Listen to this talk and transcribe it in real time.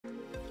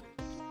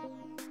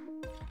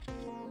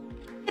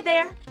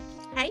there.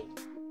 Hey,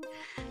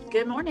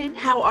 good morning.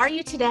 How are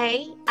you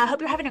today? I hope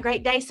you're having a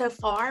great day so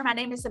far. My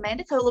name is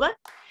Amanda Koonlaba,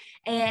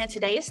 and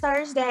today is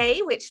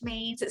Thursday, which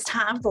means it's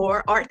time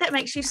for Art That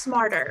Makes You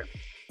Smarter.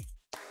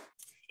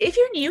 If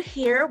you're new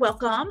here,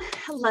 welcome.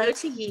 Hello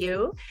to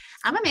you.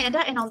 I'm Amanda,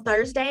 and on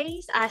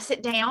Thursdays, I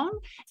sit down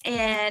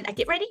and I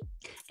get ready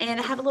and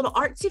I have a little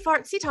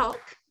artsy-fartsy talk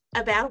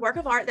about a work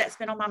of art that's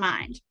been on my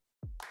mind.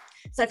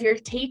 So if you're a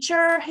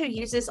teacher who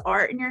uses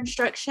art in your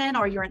instruction,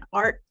 or you're an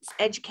arts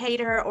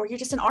educator, or you're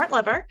just an art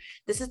lover,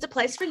 this is the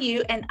place for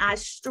you. And I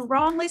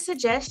strongly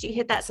suggest you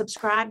hit that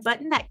subscribe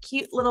button, that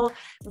cute little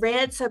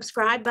red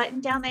subscribe button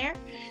down there,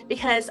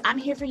 because I'm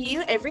here for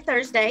you every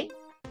Thursday.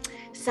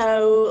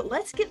 So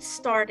let's get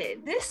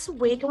started. This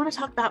week, I want to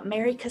talk about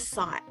Mary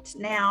Cassatt.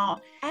 Now,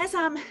 as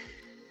I'm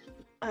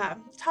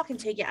talking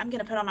to you, I'm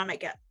going to put on my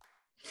makeup.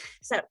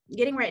 So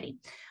getting ready.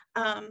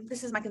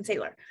 This is my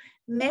concealer.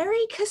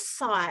 Mary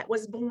Cassatt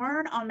was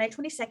born on May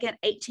 22nd,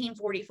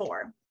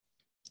 1844.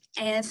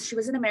 And she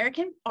was an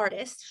American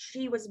artist.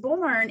 She was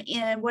born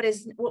in what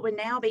would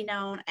now be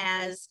known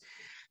as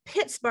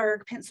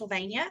Pittsburgh,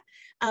 Pennsylvania.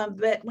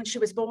 But when she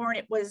was born,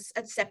 it was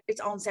its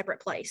own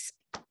separate place.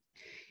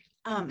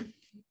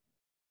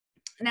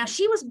 Now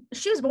she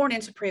was born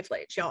into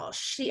privilege, y'all.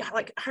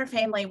 Her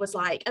family was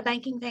like a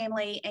banking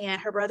family,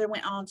 and her brother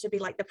went on to be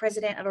like the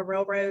president of a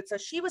railroad. So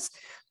she was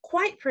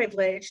quite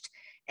privileged.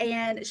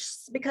 And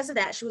because of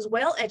that, she was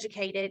well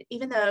educated,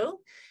 even though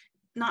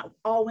not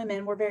all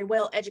women were very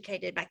well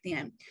educated back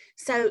then.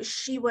 So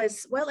she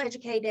was well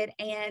educated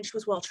and she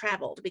was well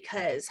traveled,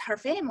 because her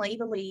family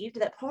believed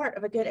that part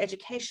of a good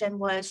education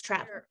was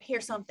travel.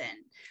 Here's something.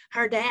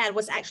 Her dad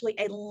was actually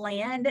a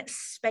land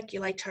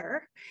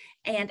speculator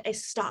and a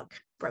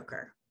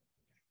stockbroker.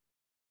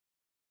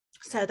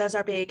 So those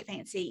are big,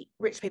 fancy,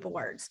 rich people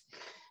words.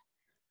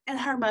 And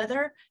her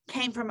mother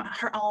came from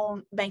her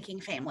own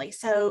banking family.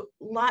 So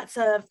lots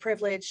of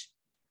privilege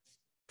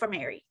for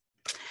Mary.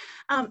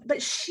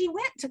 But she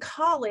went to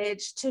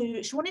college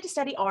she wanted to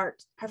study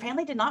art. Her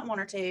family did not want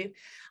her to,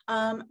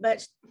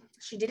 but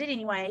she did it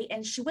anyway.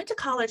 And she went to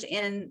college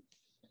in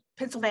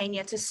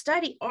Pennsylvania to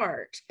study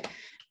art.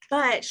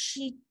 But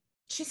she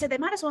said they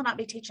might as well not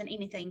be teaching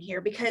anything here,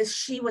 because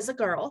she was a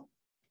girl,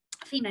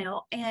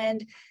 female,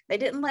 and they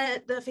didn't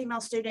let the female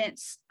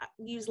students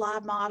use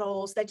live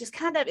models. It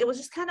was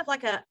just kind of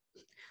like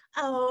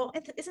oh,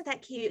 isn't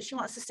that cute? She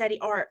wants to study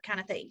art kind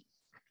of thing.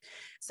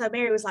 So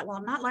Mary was like, well,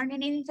 I'm not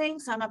learning anything,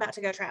 so I'm about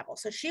to go travel.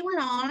 So she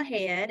went on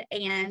ahead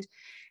and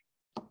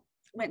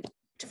went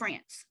to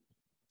France,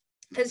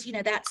 because,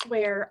 that's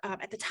where,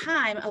 at the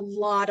time, a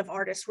lot of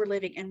artists were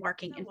living and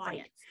working in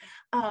France.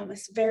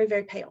 It's very,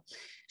 very pale,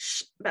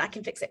 but I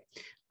can fix it.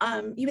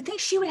 You would think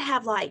she would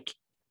have like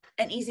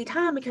an easy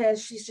time,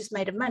 because she's just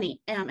made of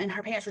money, and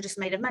her parents were just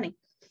made of money.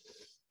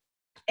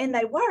 And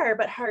they were,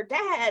 but her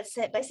dad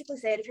basically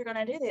said, if you're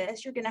going to do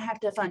this, you're going to have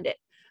to fund it.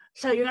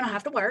 So you're going to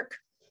have to work,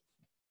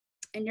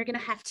 and you're going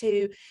to have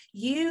to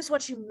use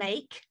what you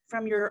make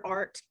from your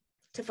art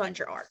to fund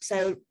your art.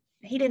 So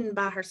he didn't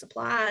buy her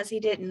supplies. He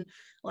didn't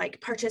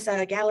purchase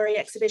a gallery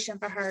exhibition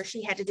for her.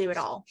 She had to do it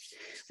all,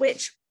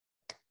 which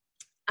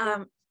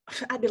I'd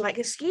be like,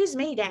 excuse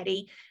me,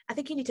 Daddy, I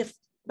think you need to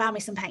buy me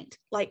some paint.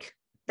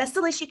 That's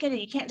the least you can do.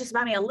 You can't just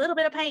buy me a little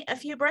bit of paint, a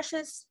few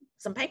brushes,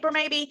 some paper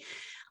maybe.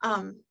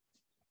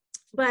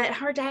 But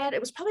her dad, it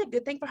was probably a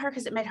good thing for her,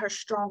 because it made her a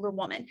stronger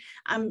woman.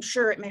 I'm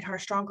sure it made her a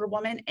stronger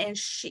woman. And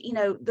she,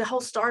 the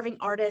whole starving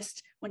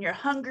artist, when you're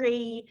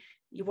hungry,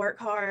 you work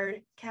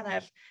hard kind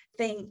of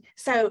thing.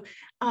 So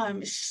I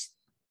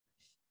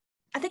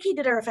think he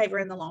did her a favor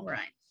in the long run.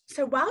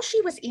 So while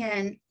she was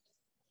in,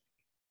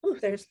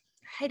 I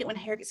hate it when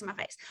hair gets in my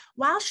face.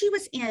 While she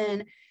was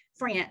in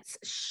France,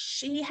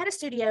 she had a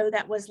studio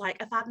that was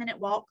like a 5-minute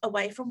walk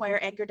away from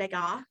where Edgar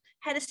Degas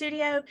had a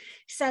studio.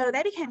 So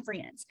they became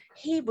friends.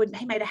 He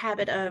made a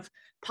habit of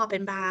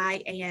popping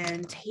by,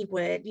 and he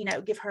would,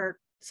 give her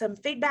some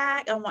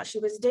feedback on what she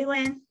was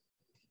doing,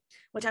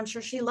 which I'm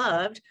sure she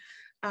loved.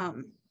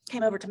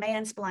 Came over to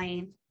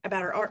mansplain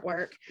about her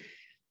artwork.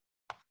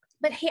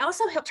 But he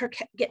also helped her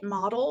get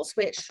models,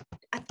 which,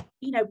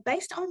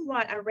 based on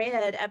what I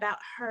read about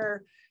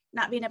her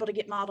not being able to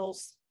get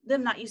models,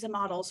 them not using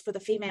models for the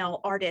female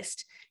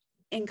artist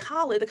in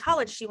college, the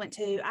college she went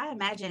to, I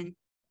imagine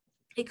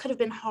it could have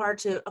been hard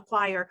to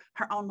acquire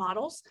her own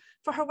models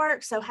for her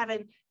work. So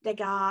having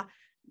Degas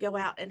go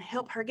out and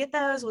help her get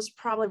those was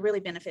probably really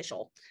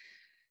beneficial.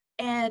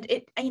 And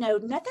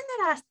nothing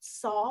that I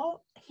saw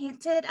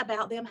hinted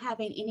about them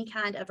having any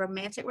kind of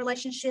romantic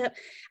relationship.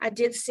 I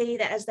did see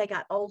that as they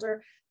got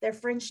older, their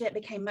friendship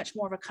became much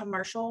more of a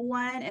commercial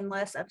one and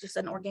less of just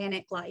an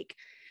organic,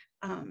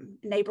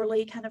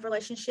 neighborly kind of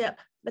relationship.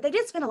 But they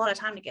did spend a lot of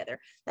time together.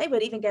 They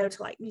would even go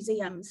to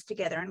museums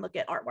together and look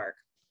at artwork.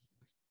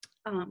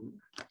 Oh,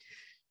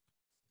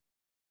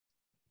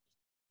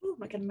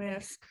 my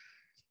goodness.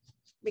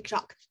 Big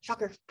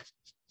shocker.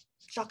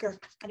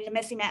 I need a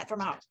messy mat for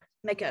my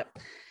makeup.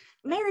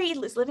 Mary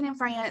is living in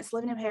France,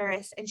 living in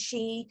Paris, and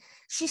she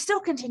still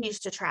continues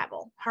to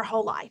travel her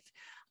whole life.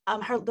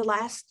 The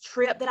last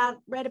trip that I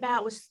read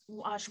about was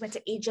she went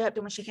to Egypt,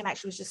 and when she came back,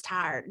 she was just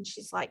tired. And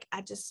she's like,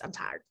 I'm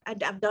tired.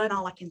 I've done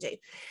all I can do.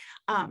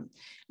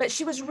 But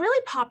she was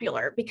really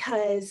popular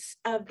because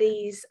of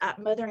these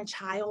mother and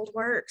child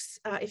works.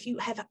 If you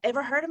have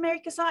ever heard of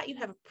Mary Cassatt, you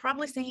have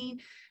probably seen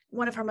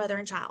one of her mother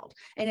and child.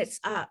 And it's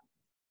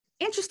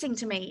interesting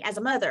to me as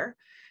a mother,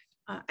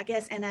 I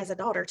guess, and as a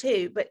daughter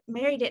too, but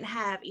Mary didn't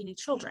have any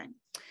children.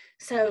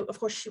 So of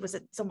course she was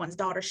someone's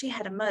daughter. She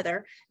had a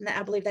mother, and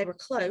I believe they were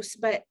close,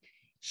 but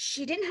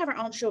she didn't have her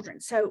own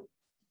children. So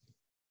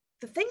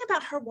the thing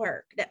about her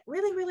work that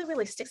really, really,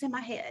 really sticks in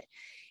my head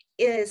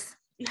is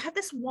you have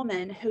this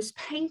woman who's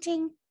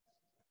painting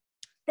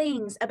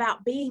things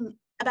about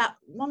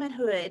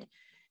womanhood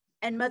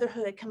and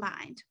motherhood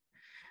combined,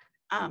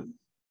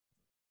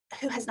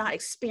 who has not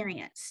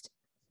experienced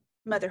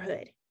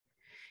motherhood.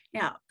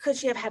 Now, could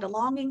she have had a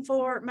longing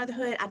for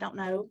motherhood? I don't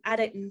know. I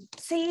didn't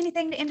see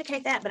anything to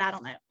indicate that, but I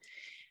don't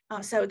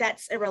know. So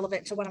that's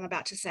irrelevant to what I'm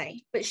about to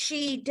say. But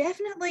she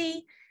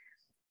definitely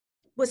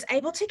was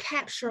able to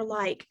capture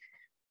like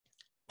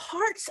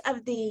parts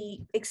of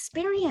the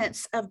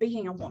experience of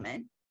being a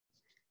woman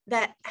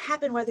that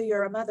happen whether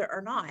you're a mother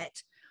or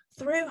not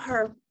through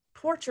her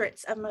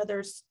portraits of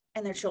mothers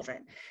and their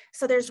children.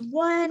 So there's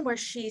one where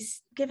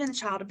she's giving the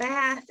child a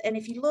bath. And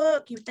if you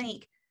look, you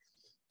think,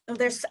 oh,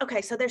 there's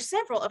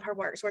several of her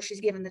works where she's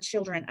giving the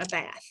children a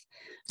bath,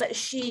 but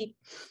she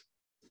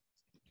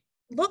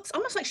looks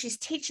almost like she's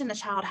teaching the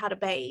child how to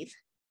bathe.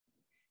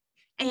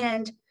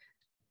 And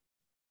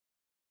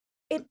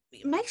it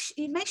makes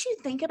you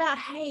think about,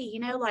 hey, you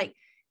know, like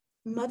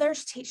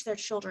mothers teach their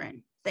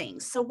children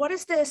things. So what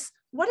is this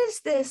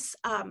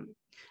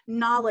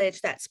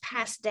knowledge that's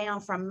passed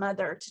down from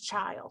mother to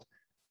child?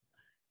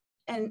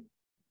 And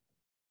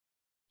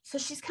so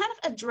she's kind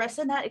of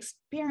addressing that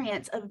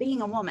experience of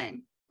being a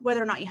woman,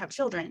 whether or not you have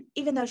children,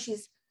 even though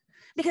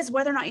because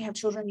whether or not you have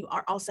children, you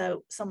are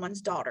also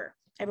someone's daughter.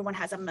 Everyone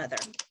has a mother.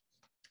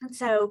 And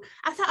so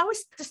I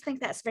always just think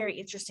that's very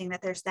interesting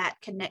that there's that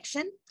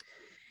connection,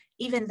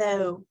 even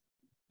though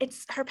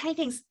it's her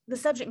paintings, the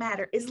subject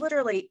matter is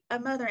literally a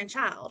mother and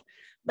child,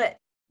 but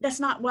that's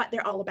not what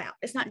they're all about.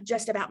 It's not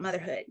just about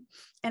motherhood.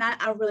 And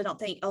I really don't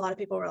think a lot of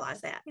people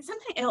realize that. And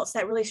something else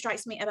that really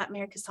strikes me about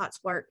Mary Cassatt's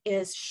work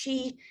is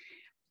she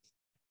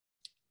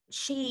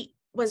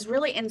was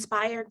really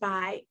inspired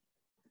by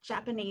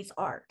Japanese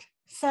art.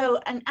 So,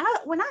 and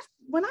when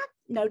I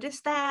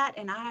noticed that,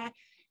 and I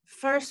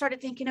first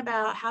started thinking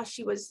about how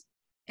she was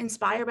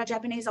inspired by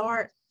Japanese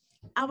art,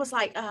 I was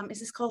like, is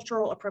this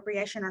cultural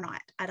appropriation or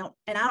not? I don't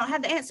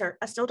have the answer.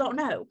 I still don't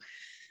know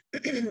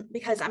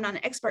because I'm not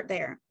an expert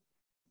there.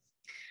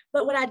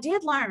 But what I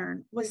did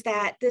learn was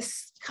that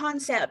this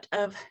concept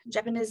of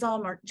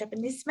Japonism or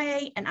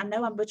Japonisme, and I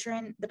know I'm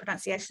butchering the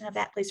pronunciation of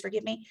that, please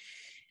forgive me.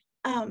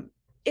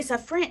 It's a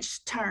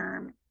French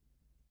term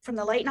from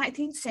the late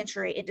 19th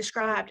century. It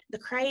described the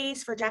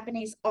craze for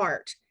Japanese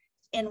art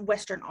in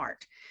Western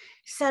art.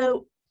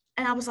 So,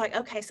 and I was like,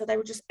 okay, so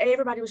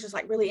everybody was just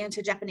like really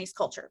into Japanese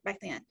culture back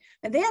then.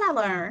 And then I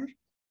learned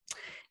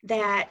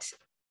that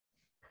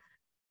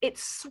it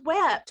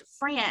swept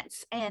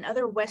France and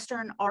other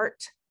Western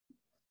art,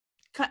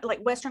 like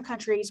Western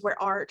countries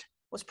where art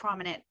was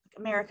prominent, like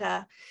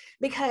America,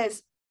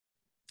 because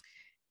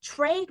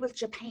trade with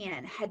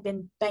Japan had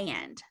been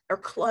banned or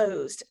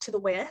closed to the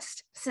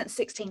West since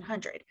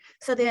 1600.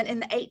 So then in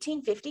the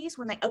 1850s,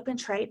 when they opened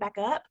trade back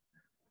up,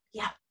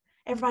 yeah,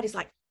 everybody's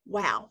like,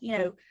 wow, you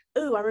know,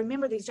 ooh, I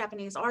remember these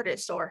Japanese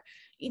artists, or,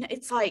 you know,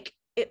 it's like,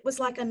 it was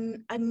like a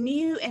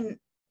new, and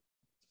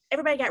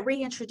everybody got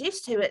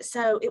reintroduced to it.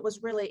 So it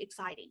was really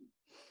exciting.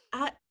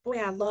 I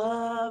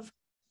love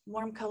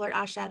warm colored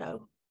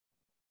eyeshadow.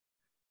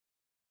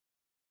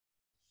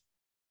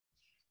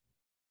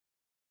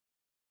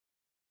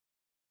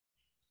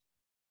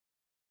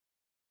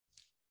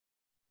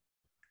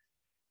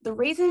 The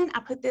reason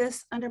I put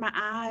this under my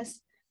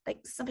eyes, like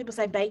some people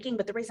say baking,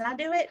 but the reason I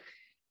do it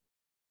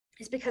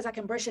is because I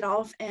can brush it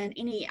off, and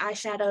any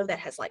eyeshadow that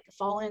has like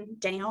fallen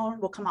down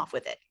will come off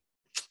with it.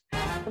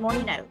 The more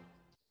you know.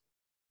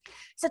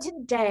 So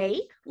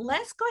today,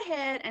 let's go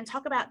ahead and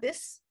talk about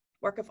this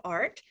work of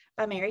art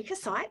by Mary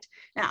Cassatt.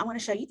 Now I want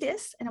to show you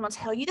this, and I'm going to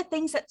tell you the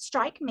things that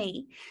strike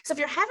me. So if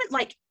you haven't,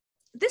 like,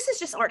 this is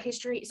just art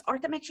history. It's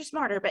art that makes you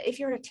smarter. But if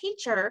you're a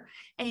teacher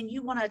and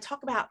you want to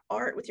talk about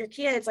art with your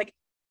kids, like,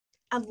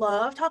 I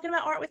love talking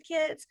about art with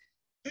kids.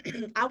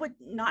 I would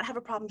not have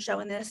a problem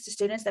showing this to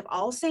students. They've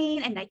all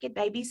seen a naked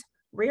baby's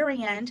rear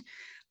end.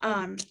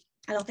 I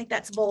don't think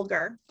that's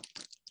vulgar.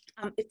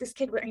 If this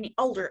kid were any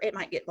older, it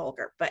might get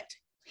vulgar, but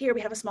here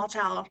we have a small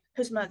child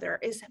whose mother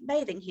is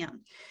bathing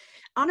him.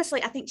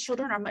 Honestly, I think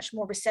children are much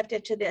more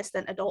receptive to this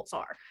than adults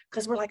are,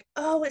 because we're like,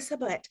 oh, it's a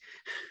butt.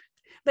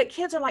 But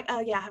kids are like, oh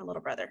yeah, I have a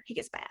little brother, he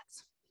gets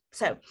baths.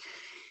 So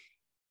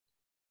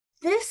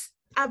this,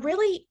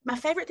 my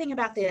favorite thing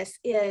about this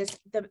is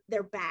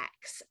their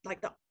backs,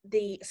 like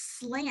the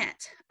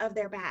slant of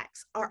their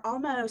backs are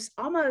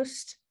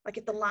almost Like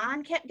if the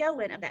line kept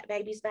going of that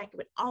baby's back, it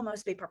would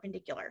almost be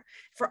perpendicular.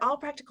 For all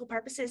practical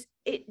purposes,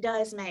 it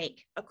does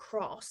make a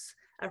cross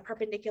of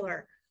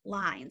perpendicular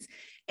lines.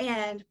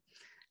 And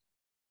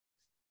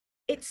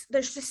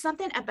there's just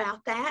something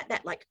about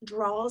that like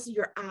draws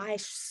your eye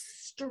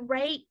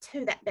straight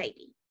to that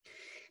baby.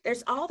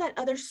 There's all that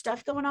other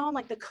stuff going on,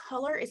 like the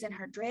color is in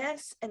her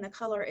dress and the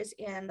color is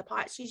in the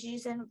pot she's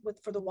using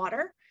for the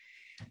water,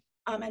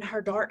 and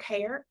her dark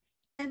hair,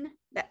 and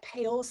that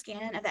pale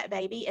skin of that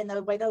baby, and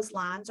the way those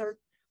lines are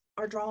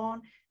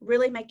drawn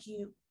really make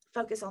you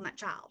focus on that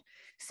child.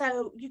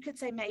 So you could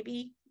say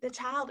maybe the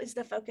child is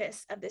the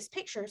focus of this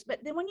pictures, but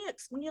then when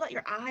you let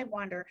your eye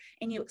wander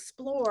and you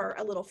explore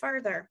a little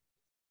further,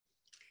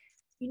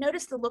 you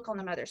notice the look on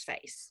the mother's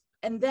face.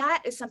 And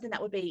that is something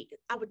that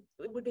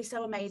it would be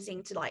so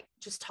amazing to like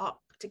just talk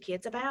to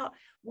kids about.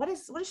 What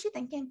is she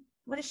thinking?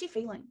 What is she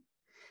feeling?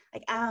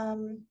 Like,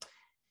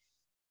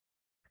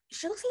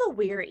 she looks a little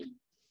weary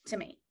to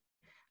me.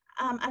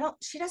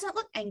 She doesn't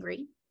look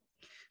angry,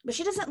 but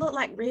she doesn't look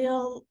like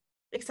real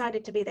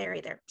excited to be there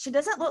either. She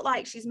doesn't look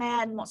like she's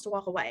mad and wants to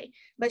walk away,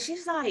 but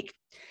she's like,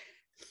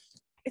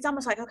 it's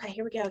almost like, okay,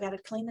 here we go. I got to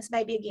clean this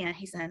baby again.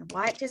 He's done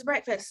wiped his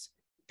breakfast,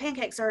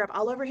 pancake syrup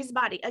all over his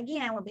body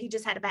again when he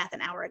just had a bath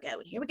an hour ago.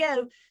 And here we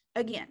go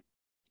again.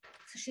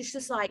 So she's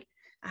just like,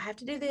 I have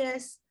to do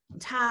this. I'm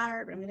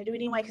tired, but I'm going to do it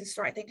anyway because it's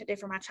the right thing to do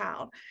for my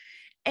child.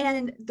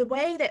 And the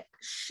way that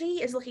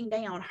she is looking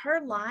down, her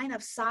line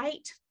of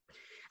sight,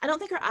 I don't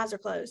think her eyes are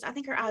closed. I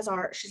think her eyes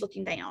she's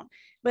looking down,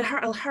 but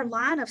her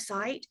line of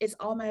sight is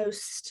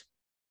almost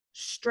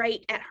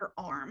straight at her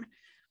arm.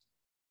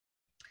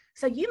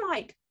 So you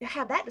might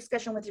have that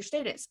discussion with your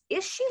students.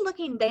 Is she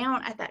looking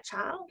down at that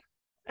child,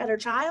 at her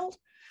child,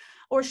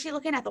 or is she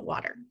looking at the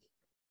water?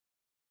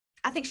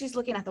 I think she's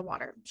looking at the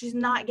water. She's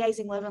not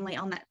gazing lovingly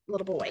on that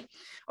little boy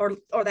or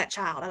that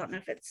child. I don't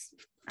know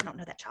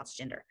that child's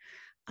gender.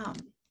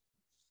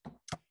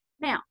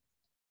 Now,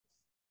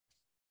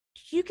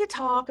 you could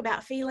talk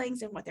about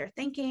feelings and what they're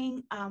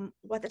thinking,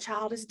 what the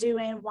child is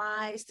doing.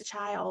 Why is the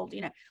child,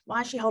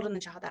 why is she holding the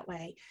child that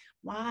way?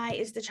 Why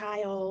is the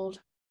child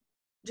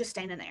just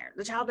standing there?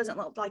 The child doesn't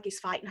look like he's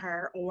fighting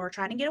her or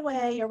trying to get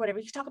away or whatever.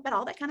 You can talk about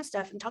all that kind of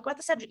stuff and talk about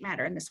the subject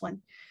matter in this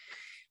one.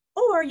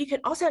 Or you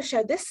could also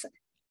show this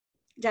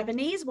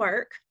Japanese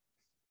work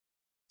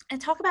and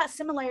talk about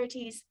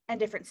similarities and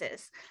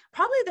differences.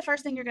 Probably the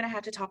first thing you're going to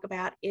have to talk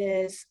about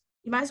is,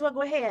 you might as well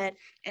go ahead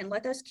and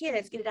let those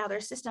kids get it out of their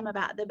system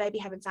about the baby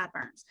having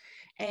sideburns.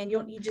 And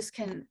you just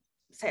can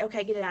say,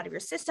 okay, get it out of your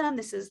system.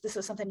 This is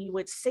something you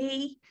would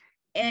see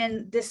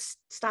in this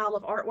style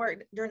of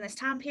artwork during this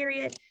time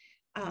period,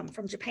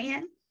 from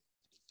Japan.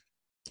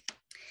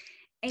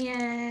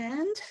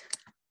 And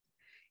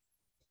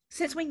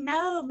since we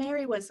know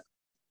Mary was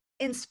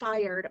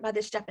inspired by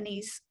this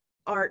Japanese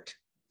art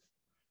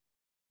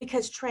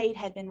because trade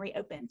had been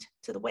reopened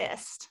to the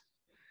West,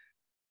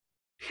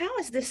 how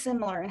is this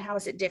similar and how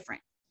is it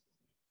different?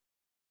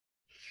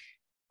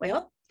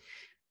 Well,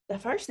 the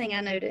first thing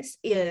I notice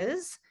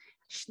is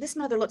this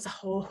mother looks a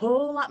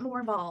whole lot more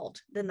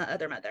involved than the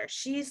other mother.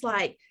 She's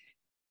like,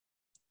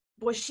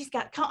 boy, she's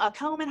got a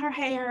comb in her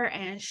hair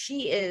and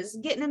she is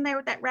getting in there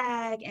with that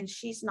rag and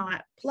she's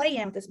not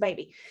playing with this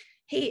baby.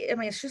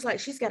 She's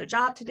like, she's got a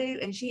job to do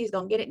and she is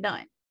going to get it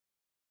done.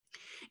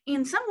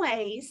 In some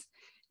ways,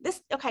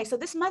 this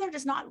mother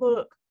does not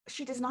look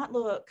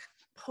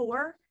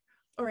poor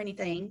or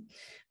anything,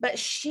 but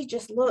she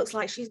just looks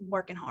like she's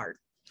working hard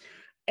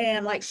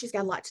and like she's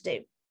got a lot to do.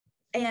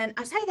 And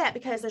I say that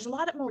because there's a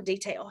lot more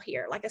detail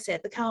here. Like I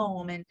said, the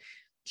comb, and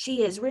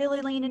she is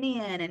really leaning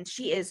in, and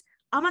she is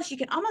you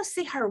can almost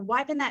see her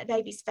wiping that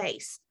baby's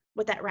face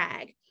with that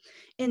rag.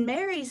 In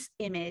Mary's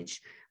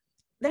image,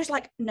 there's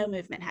like no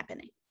movement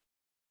happening.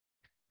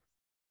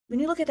 When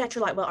you look at that,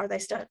 you're like, well, are they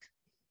stuck?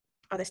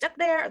 Are they stuck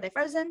there? Are they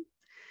frozen?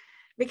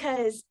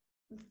 Because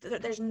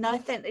there's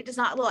nothing. It does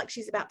not look like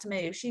she's about to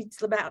move. She's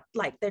about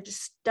like they're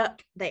just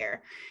stuck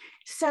there.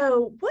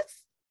 So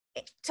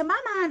to my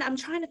mind, I'm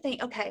trying to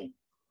think, okay,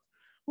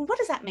 well, what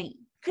does that mean?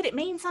 Could it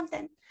mean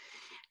something?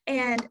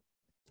 And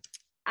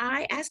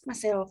I asked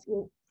myself,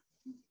 well,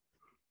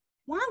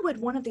 why would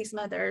one of these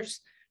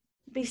mothers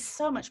be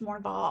so much more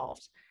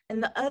involved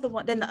than the other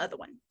one?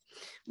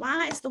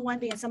 Why is the one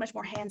being so much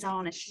more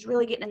hands-on and she's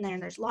really getting in there,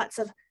 and there's lots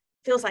of,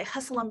 feels like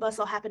hustle and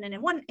bustle happening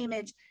in one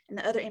image, and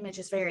the other image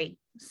is very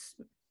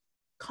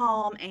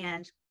calm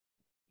and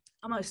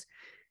almost,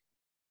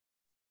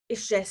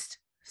 it's just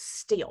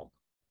still.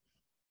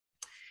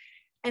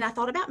 And I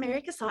thought about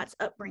Mary Cassatt's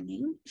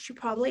upbringing. She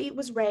probably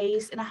was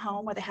raised in a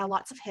home where they had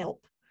lots of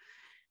help.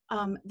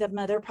 The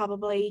mother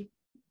probably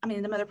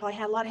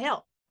had a lot of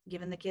help,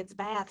 giving the kids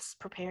baths,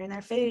 preparing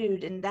their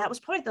food, and that was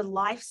probably the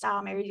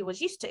lifestyle Mary was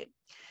used to.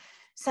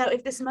 So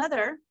if this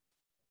mother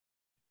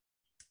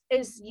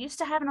is used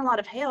to having a lot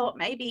of help,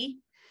 maybe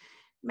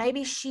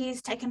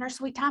she's taking her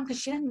sweet time because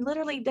she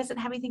literally doesn't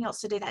have anything else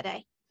to do that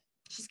day.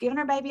 She's giving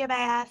her baby a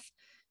bath.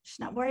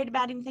 She's not worried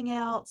about anything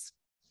else.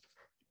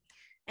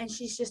 And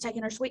she's just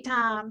taking her sweet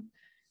time.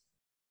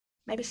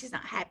 Maybe she's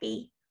not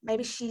happy.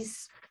 Maybe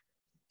she's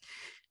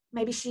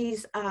maybe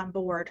she's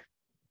bored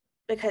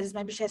because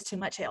maybe she has too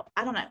much help.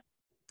 I don't know.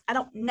 I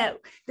don't know.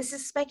 This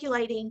is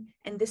speculating,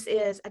 and this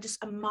is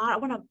I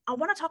want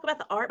to talk about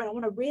the art, but I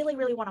want to really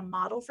want to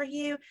model for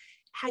you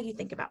how you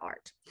think about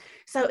art.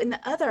 So in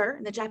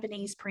the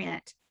Japanese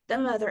print, the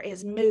mother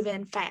is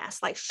moving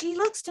fast. Like, she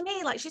looks to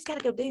me like she's got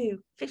to go do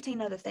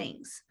 15 other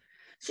things.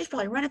 She's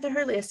probably running through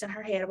her list in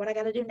her head. What I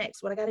got to do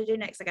next? What I got to do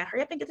next? I got to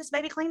hurry up and get this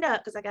baby cleaned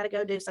up because I got to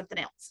go do something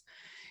else.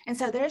 And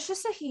so there's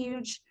just a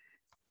huge,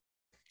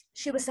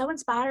 she was so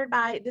inspired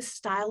by this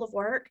style of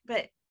work,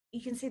 but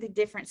you can see the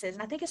differences.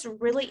 And I think it's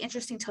really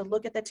interesting to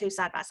look at the two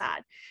side by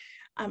side.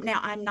 Now,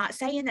 I'm not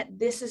saying that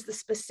this is the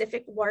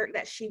specific work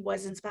that she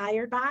was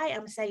inspired by.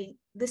 I'm saying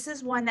this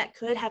is one that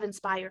could have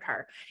inspired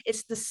her.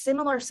 It's the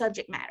similar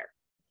subject matter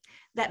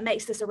that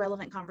makes this a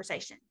relevant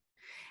conversation.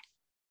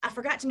 I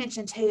forgot to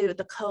mention too,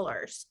 the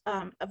colors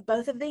of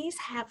both of these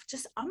have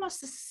just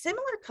almost a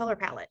similar color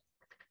palette.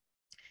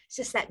 It's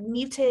just that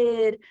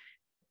muted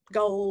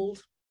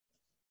gold,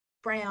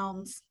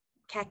 browns,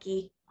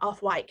 khaki,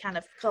 off-white kind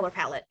of color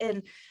palette.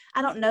 And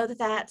I don't know that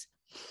that's,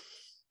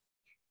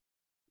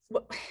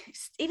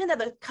 even though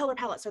the color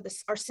palettes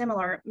are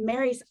similar,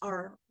 Mary's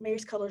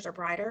colors are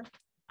brighter.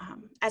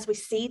 As we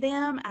see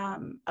them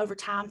over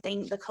time,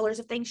 the colors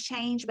of things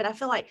change, but I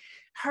feel like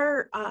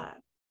her,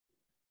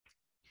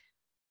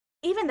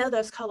 even though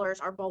those colors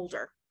are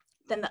bolder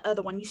than the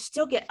other one, you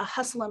still get a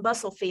hustle and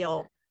bustle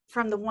feel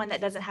from the one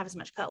that doesn't have as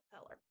much color.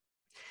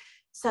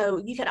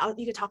 So you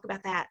could talk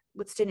about that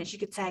with students. You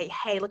could say,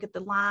 hey, look at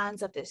the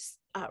lines of this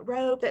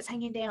robe that's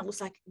hanging down. It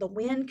looks like the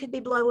wind could be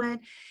blowing.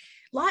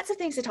 Lots of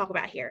things to talk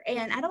about here.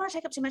 And I don't want to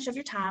take up too much of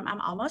your time. I'm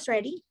almost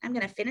ready. I'm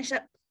going to finish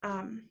up,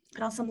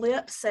 put on some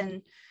lips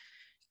and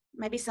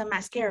maybe some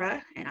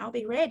mascara, and I'll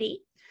be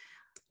ready.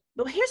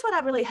 But here's what I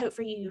really hope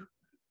for you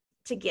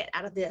to get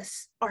out of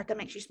this art that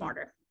makes you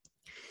smarter.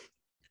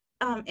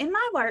 In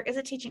my work as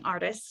a teaching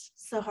artist,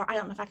 I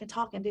don't know if I can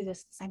talk and do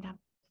this at the same time.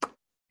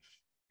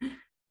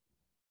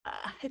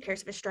 Who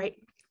cares if it's straight?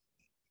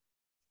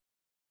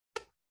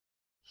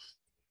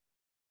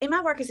 In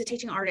my work as a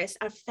teaching artist,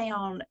 I've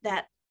found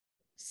that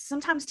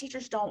sometimes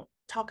teachers don't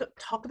talk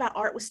about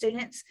art with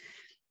students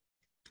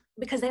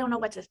because they don't know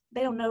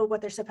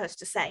what they're supposed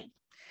to say.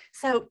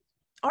 So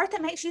art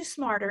that makes you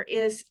smarter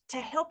is to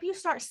help you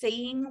start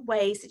seeing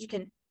ways that you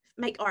can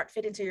make art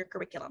fit into your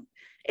curriculum.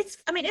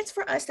 It's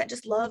for us that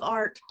just love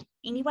art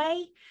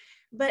anyway,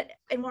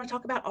 and want to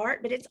talk about art,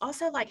 but it's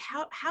also like,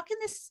 how can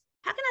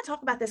I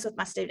talk about this with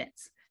my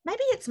students?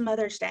 Maybe it's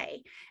Mother's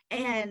Day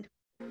and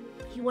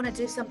you want to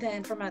do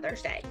something for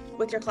Mother's Day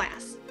with your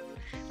class,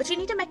 but you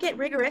need to make it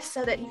rigorous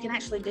so that you can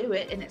actually do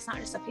it, and it's not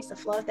just a piece of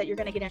fluff that you're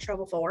going to get in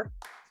trouble for.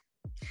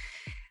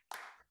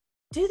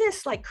 Do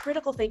this like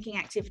critical thinking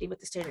activity with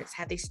the students.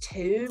 Have these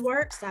two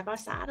works side by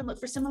side and look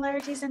for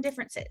similarities and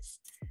differences.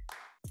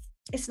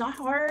 It's not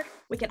hard.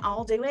 We can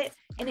all do it.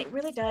 And it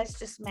really does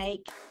just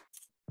make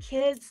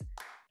kids,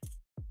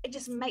 it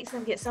just makes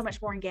them get so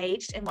much more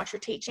engaged in what you're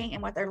teaching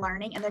and what they're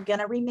learning, and they're going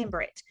to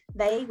remember it.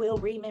 They will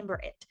remember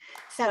it.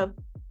 So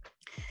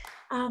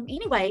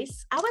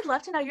anyways, I would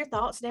love to know your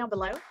thoughts down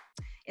below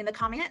in the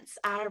comments.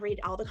 I read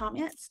all the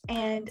comments,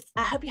 and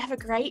I hope you have a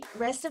great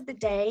rest of the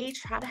day.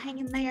 Try to hang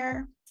in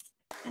there.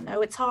 I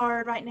know it's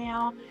hard right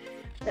now,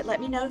 but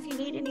let me know if you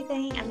need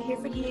anything. I'm here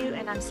for you,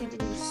 and I'm sending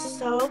you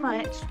so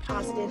much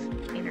positive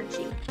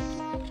energy.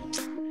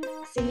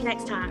 See you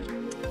next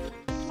time.